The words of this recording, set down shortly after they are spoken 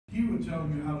and tell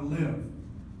you how to live.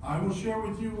 I will share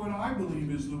with you what I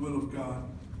believe is the will of God.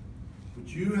 But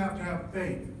you have to have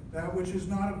faith. That which is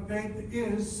not of faith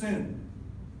is sin.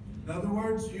 In other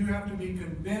words, you have to be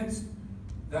convinced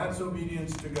that's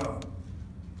obedience to God.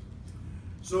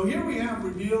 So here we have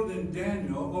revealed in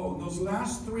Daniel, those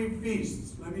last 3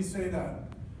 feasts, let me say that.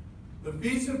 The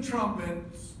Feast of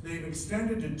Trumpets, they've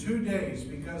extended to 2 days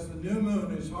because the new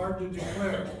moon is hard to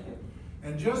declare.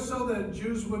 And just so that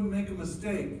Jews wouldn't make a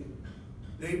mistake,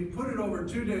 they put it over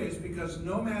 2 days because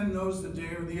no man knows the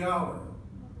day or the hour.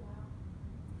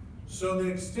 So they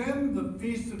extend the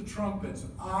Feast of Trumpets,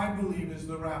 I believe, is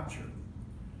the rapture.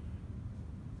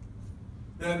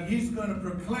 That he's going to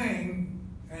proclaim,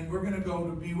 and we're going to go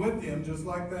to be with him, just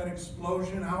like that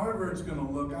explosion, however it's going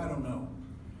to look, I don't know.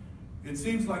 It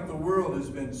seems like the world has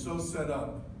been so set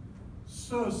up.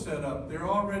 They're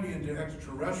already into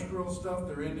extraterrestrial stuff.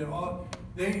 They're into all,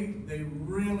 they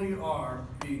really are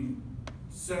being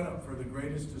set up for the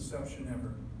greatest deception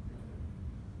ever.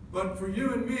 But for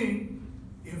you and me,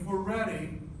 if we're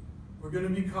ready, we're going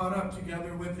to be caught up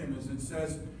together with him, as it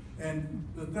says. And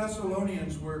the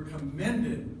Thessalonians were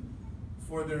commended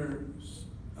for their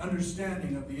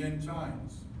understanding of the end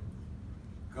times.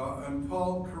 And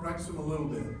Paul corrects them a little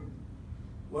bit.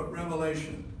 What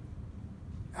revelation?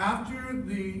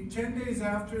 10 days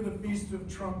after the Feast of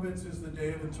Trumpets is the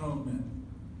Day of Atonement.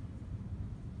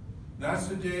 That's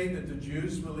the day that the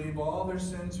Jews believe all their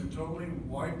sins are totally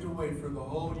wiped away for the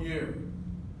whole year.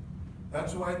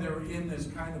 That's why they're in this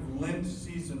kind of Lent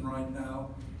season right now,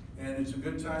 and it's a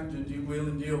good time to wheel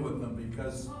and deal with them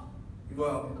because,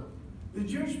 well, the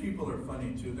Jewish people are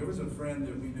funny too. There was a friend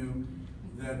that we knew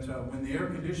that when the air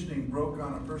conditioning broke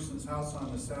on a person's house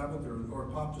on the Sabbath or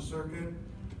popped a circuit,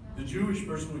 the Jewish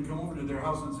person would come over to their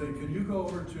house and say, "Can you go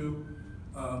over to,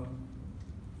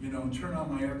 turn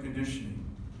on my air conditioning?"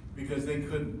 Because they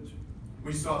couldn't.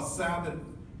 We saw Sabbath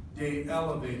day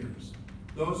elevators.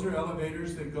 Those are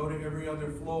elevators that go to every other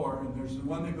floor, and there's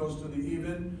one that goes to the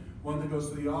even, one that goes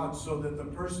to the odd, so that the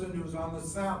person who's on the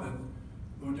Sabbath,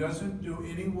 who doesn't do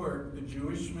any work, the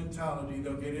Jewish mentality,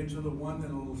 they'll get into the one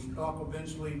that will stop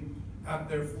eventually at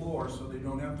their floor so they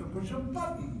don't have to push a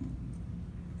button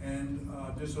and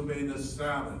disobey the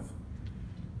Sabbath.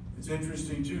 It's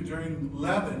interesting too, during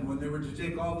leaven, when they were to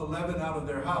take all the leaven out of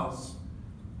their house,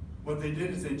 what they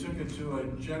did is they took it to a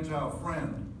Gentile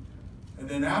friend. And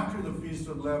then after the Feast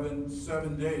of Leaven,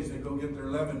 7 days, they go get their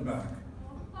leaven back.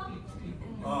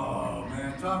 Oh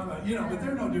man, talk about, but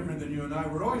they're no different than you and I.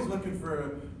 We're always looking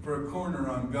for a corner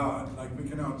on God, like we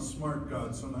can outsmart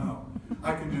God somehow.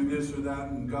 I can do this or that,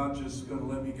 and God's just going to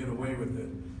let me get away with it.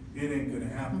 It ain't going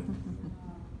to happen.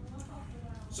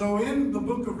 So in the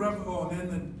book of Revelation, and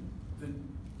then the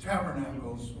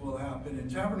Tabernacles will happen. And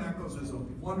Tabernacles is a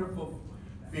wonderful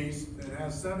feast that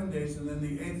has 7 days, and then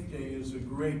the 8th day is a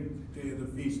great day of the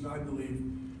feast, I believe,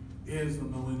 is the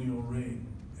millennial reign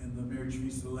and the marriage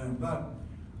feast of the Lamb. But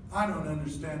I don't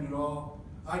understand it all.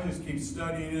 I just keep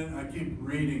studying it. I keep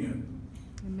reading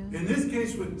it. Amen. In this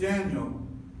case with Daniel,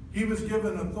 he was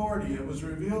given authority. It was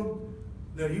revealed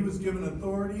that he was given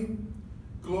authority,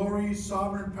 glory,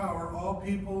 sovereign power, all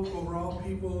people, over all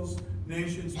peoples,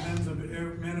 nations,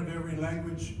 men of every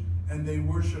language, and they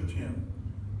worshiped him.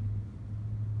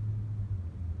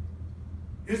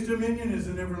 His dominion is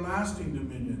an everlasting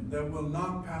dominion that will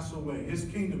not pass away. His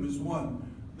kingdom is one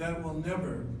that will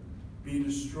never be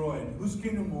destroyed. Whose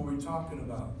kingdom were we talking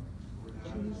about?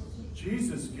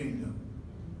 Jesus' kingdom.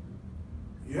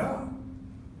 Yeah.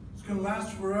 It's going to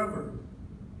last forever.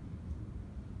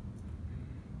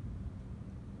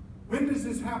 When does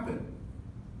this happen?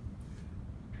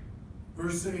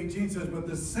 Verse 18 says, but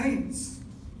the saints,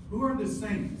 who are the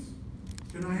saints?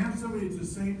 Can I have somebody that's a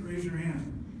saint? Raise your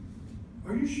hand.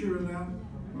 Are you sure of that?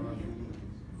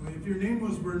 If your name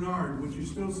was Bernard, would you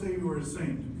still say you were a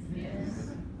saint? Yes.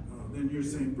 Oh, then you're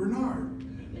Saint Bernard.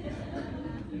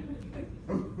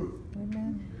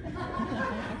 Amen.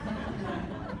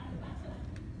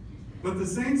 But the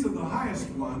saints of the highest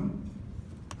one,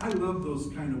 I love those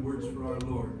kind of words for our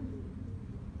Lord.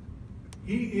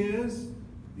 He is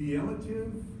the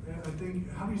elative, I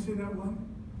think, how do you say that one?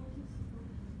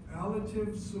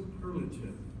 Elative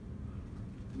superlative.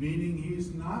 Meaning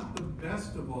he's not the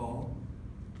best of all.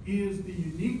 He is the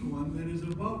unique one that is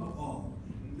above all.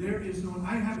 There is no,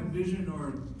 I had a vision,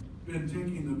 or been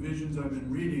taking the visions I've been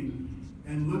reading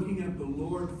and looking at the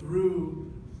Lord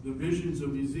through the visions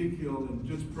of Ezekiel and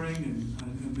just praying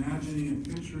and imagining and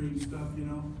picturing stuff,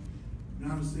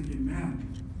 And I was thinking, man,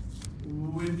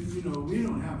 we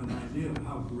don't have an idea of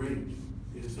how great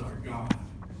is our God.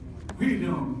 We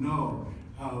don't know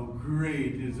how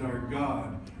great is our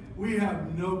God. we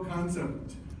have no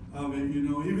concept of it, you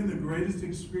know. Even the greatest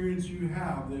experience you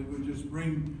have that would just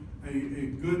bring a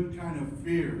good kind of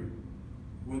fear,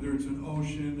 whether it's an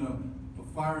ocean,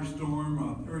 a firestorm,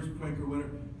 an earthquake, or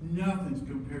whatever, nothing's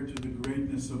compared to the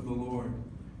greatness of the Lord.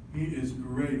 He is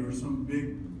great. Or some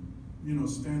big, you know,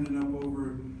 standing up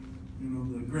over, you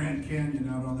know, the Grand Canyon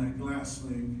out on that glass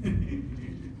thing.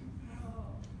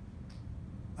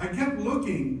 I kept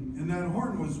looking, and that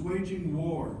horn was waging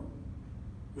war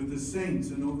with the saints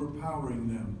and overpowering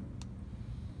them.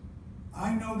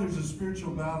 I know there's a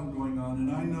spiritual battle going on,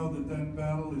 and I know that that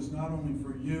battle is not only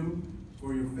for you,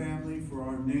 for your family, for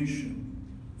our nation,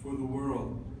 for the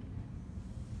world.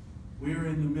 We are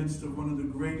in the midst of one of the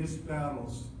greatest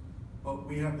battles, but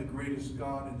we have the greatest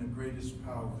God and the greatest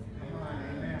power.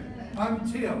 Amen.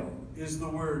 Until is the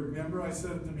word. Remember I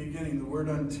said at the beginning, the word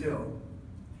until.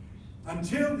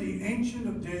 Until the Ancient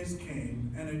of Days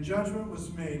came, and a judgment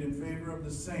was made in favor of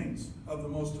the saints of the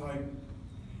Most High.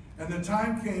 And the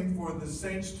time came for the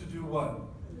saints to do what?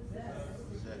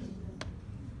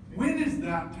 When is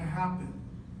that to happen?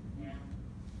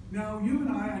 Now, you and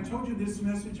I told you this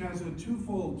message has a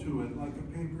twofold to it, like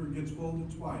a paper gets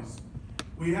folded twice.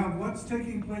 We have what's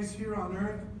taking place here on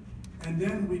earth, and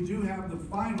then we do have the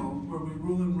final where we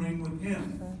rule and reign with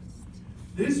Him.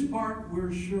 This part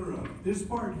we're sure of. This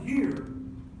part here,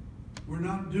 we're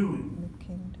not doing.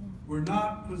 We're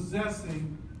not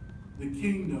possessing the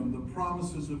kingdom, the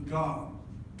promises of God.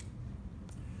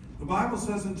 The Bible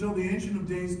says until the Ancient of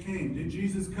Days came. Did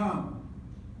Jesus come?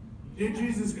 Did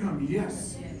Jesus come?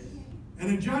 Yes.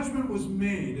 And a judgment was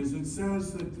made, as it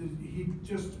says that He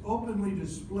just openly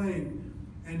displayed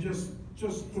and just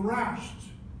thrashed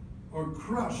or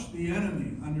crushed the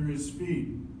enemy under His feet.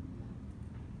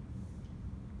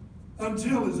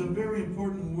 Until is a very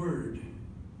important word.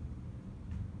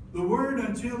 The word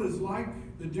until is like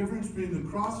the difference between the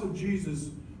cross of Jesus.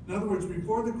 In other words,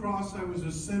 before the cross I was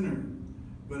a sinner,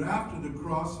 but after the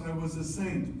cross I was a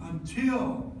saint.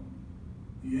 Until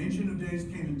the Ancient of Days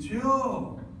came,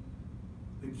 until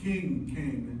the King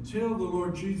came, until the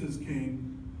Lord Jesus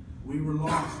came, we were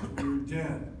lost, we were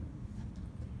dead.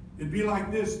 It'd be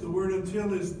like this. The word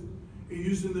until is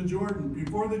used in the Jordan.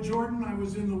 Before the Jordan I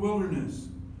was in the wilderness.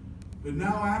 But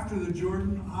now after the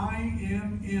Jordan, I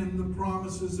am in the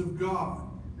promises of God.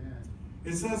 Amen.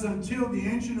 It says, until the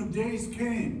Ancient of Days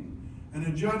came, and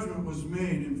a judgment was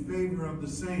made in favor of the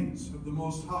saints of the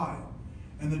Most High.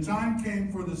 And the time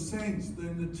came for the saints,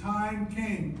 then the time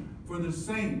came for the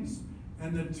saints,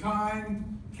 and the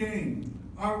time came.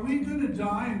 Are we going to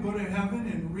die and go to heaven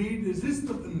and read, is this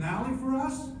the finale for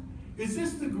us? Is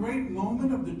this the great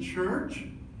moment of the church?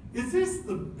 Is this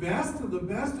the best of the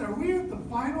best? Are we at the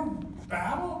final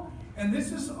battle? And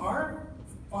this is our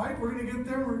fight? We're going to get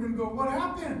there and we're going to go, what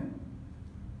happened?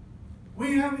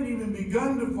 We haven't even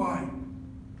begun to fight.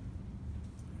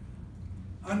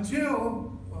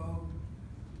 Until,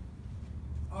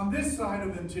 on this side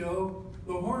of until,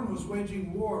 the horn was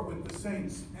waging war with the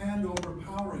saints and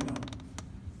overpowering them.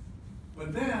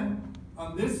 But then,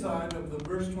 on this side of the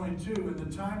verse 22, when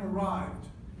the time arrived,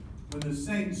 when the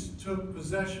saints took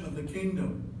possession of the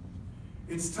kingdom,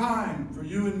 it's time for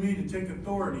you and me to take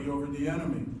authority over the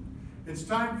enemy. It's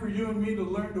time for you and me to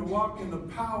learn to walk in the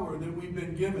power that we've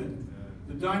been given,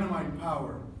 the dynamite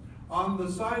power. On the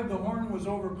side, the horn was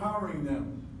overpowering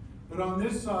them. But on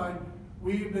this side,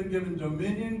 we've been given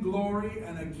dominion, glory,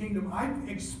 and a kingdom. I'm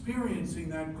experiencing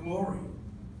that glory.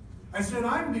 I said,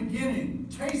 I'm beginning,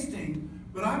 tasting,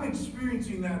 but I'm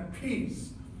experiencing that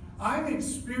peace. I'm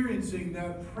experiencing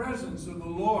that presence of the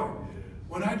Lord.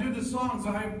 When I do the songs,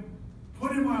 I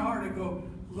put in my heart, I go,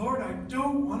 Lord, I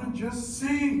don't want to just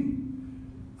sing.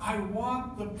 I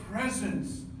want the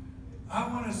presence. I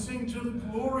want to sing till the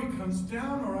glory comes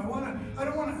down, or I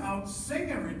don't want to out-sing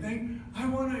everything. I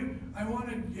want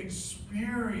to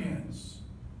experience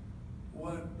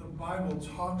what the Bible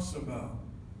talks about.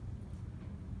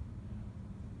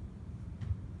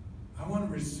 I want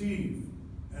to receive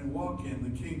and walk in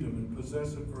the kingdom and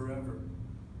possess it forever.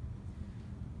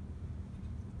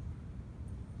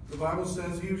 The Bible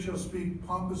says, he shall speak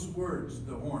pompous words,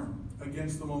 the horn,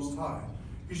 against the Most High.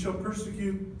 He shall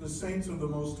persecute the saints of the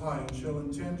Most High and shall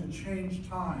intend to change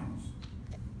times.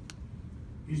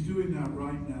 He's doing that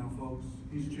right now, folks.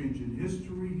 He's changing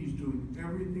history. He's doing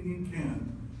everything he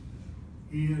can.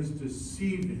 He is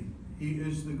deceiving. He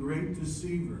is the great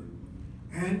deceiver.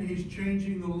 And he's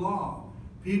changing the law.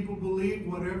 People believe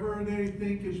whatever they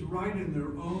think is right in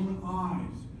their own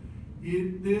eyes.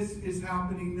 This is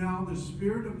happening now. The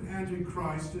spirit of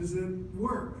Antichrist is at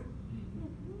work.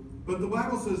 But the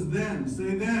Bible says then,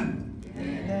 say then.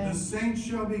 The saints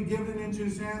shall be given into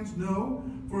his hands? No.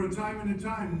 For a time and a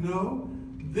time? No.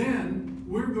 Then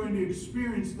we're going to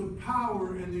experience the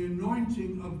power and the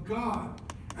anointing of God.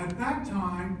 At that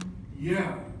time,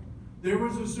 yeah, there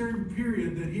was a certain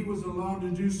period that he was allowed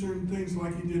to do certain things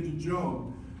like he did to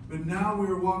Job. But now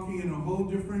we're walking in a whole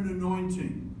different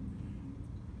anointing.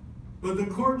 But the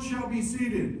court shall be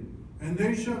seated, and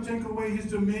they shall take away his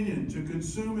dominion to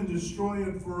consume and destroy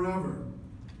it forever.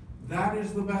 That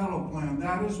is the battle plan.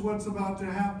 That is what's about to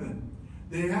happen.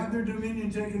 They had their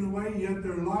dominion taken away, yet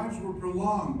their lives were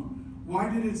prolonged. Why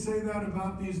did it say that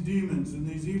about these demons and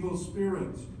these evil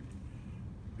spirits?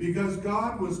 Because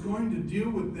God was going to deal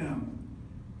with them.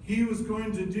 He was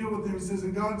going to deal with them. He says,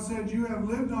 and God said, you have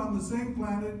lived on the same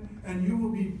planet, and you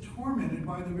will be tormented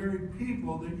by the very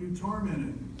people that you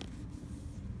tormented.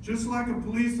 Just like a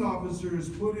police officer is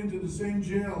put into the same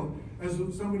jail as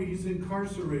somebody who's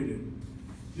incarcerated.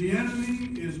 The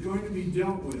enemy is going to be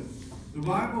dealt with. The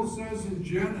Bible says in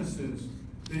Genesis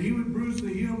that he would bruise the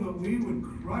heel, but we would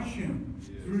crush him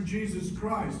through Jesus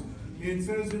Christ. It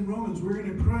says in Romans, we're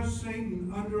going to crush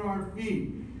Satan under our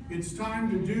feet. It's time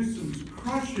to do some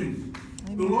crushing.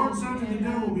 Amen. The Lord said to the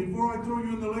devil, before I throw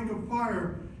you in the lake of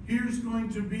fire, here's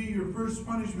going to be your first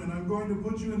punishment. I'm going to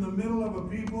put you in the middle of a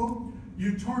people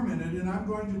you tormented, and I'm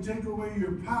going to take away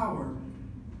your power.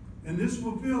 And this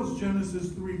fulfills Genesis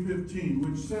 3:15,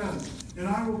 which says, and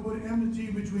I will put enmity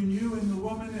between you and the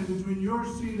woman, and between your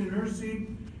seed and her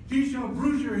seed. He shall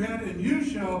bruise your head, and you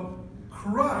shall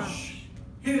crush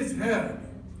his head.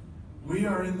 We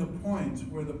are in the point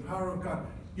where the power of God.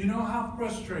 You know how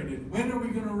frustrated. When are we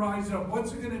going to rise up?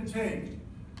 What's it going to take?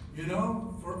 You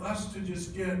know, for us to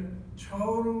just get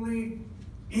totally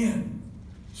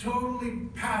totally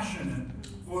passionate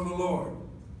for the Lord.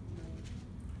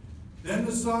 Then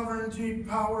the sovereignty,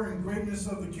 power, and greatness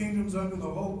of the kingdoms under the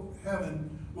whole heaven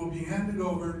will be handed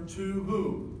over to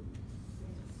who?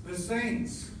 The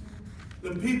saints,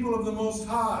 the people of the Most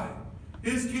High.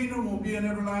 His kingdom will be an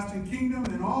everlasting kingdom,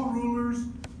 and all rulers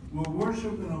will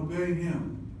worship and obey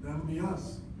him. That'll be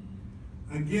us.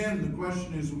 Again, the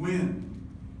question is when.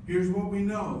 Here's what we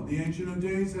know. The Ancient of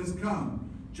Days has come.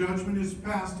 Judgment is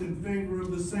passed in favor of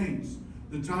the saints.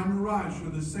 The time arrives for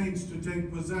the saints to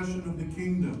take possession of the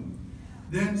kingdom.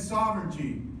 Then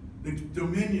sovereignty, the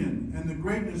dominion, and the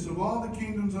greatness of all the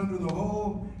kingdoms under the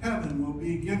whole heaven will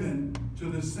be given to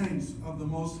the saints of the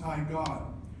Most High God.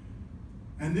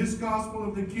 And this gospel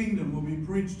of the kingdom will be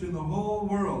preached in the whole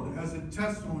world as a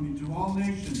testimony to all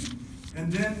nations.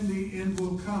 And then the end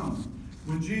will come.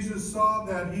 When Jesus saw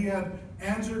that he had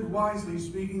answered wisely,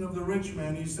 speaking of the rich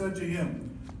man, he said to him,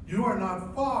 you are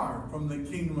not far from the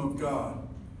kingdom of God.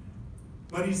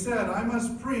 But he said, I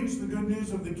must preach the good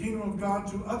news of the kingdom of God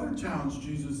to other towns,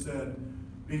 Jesus said,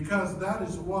 because that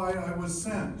is why I was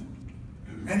sent.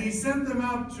 And he sent them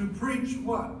out to preach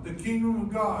what? The kingdom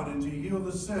of God, and to heal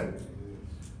the sick.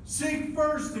 Seek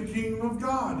first the kingdom of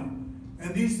God,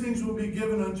 and these things will be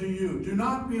given unto you. Do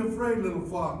not be afraid, little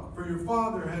flock, for your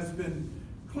Father has been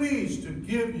pleased to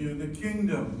give you the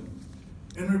kingdom.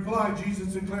 In reply,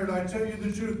 Jesus declared, I tell you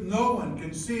the truth, no one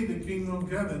can see the kingdom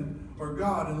of heaven or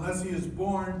God unless he is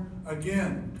born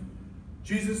again.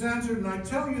 Jesus answered, and I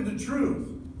tell you the truth,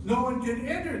 no one can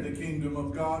enter the kingdom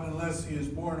of God unless he is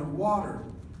born of water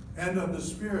and of the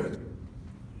Spirit.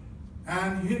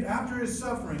 And after his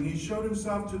suffering, he showed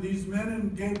himself to these men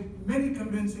and gave many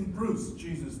convincing proofs,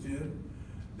 Jesus did,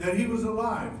 that he was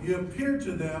alive. He appeared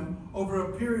to them over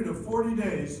a period of 40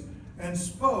 days and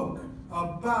spoke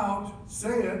about,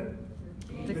 say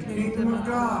it, the kingdom of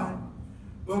God.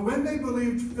 But when they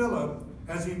believed Philip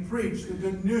as he preached the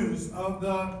good news of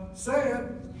the, say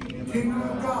it, kingdom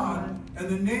of God, and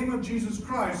the name of Jesus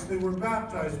Christ, they were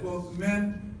baptized, both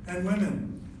men and women.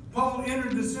 Paul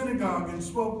entered the synagogue and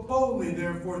spoke boldly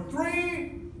there for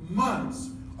 3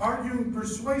 months, arguing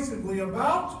persuasively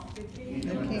about the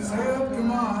kingdom of God.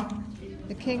 Come on.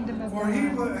 The kingdom of For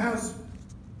God.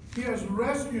 He has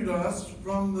rescued us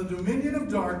from the dominion of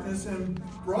darkness and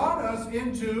brought us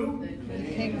into the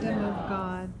kingdom of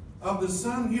God. Of the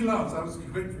Son he loves. I was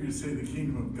waiting for you to say the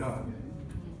kingdom of God.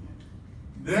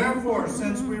 Therefore,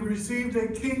 since we received a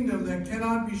kingdom that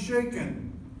cannot be shaken,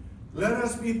 let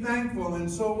us be thankful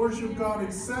and so worship God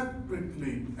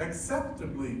acceptably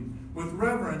with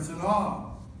reverence and awe.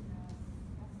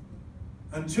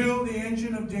 Until the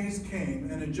Ancient of Days came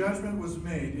and a judgment was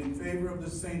made in favor of the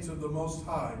saints of the Most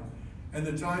High, and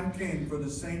the time came for the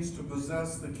saints to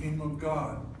possess the kingdom of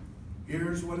God.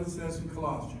 Here's what it says in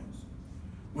Colossians.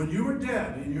 When you were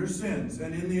dead in your sins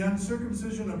and in the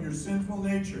uncircumcision of your sinful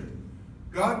nature,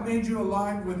 God made you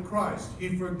alive with Christ.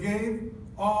 He forgave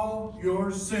all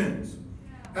your sins.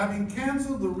 having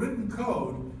canceled the written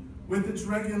code with its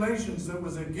regulations that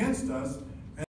was against us,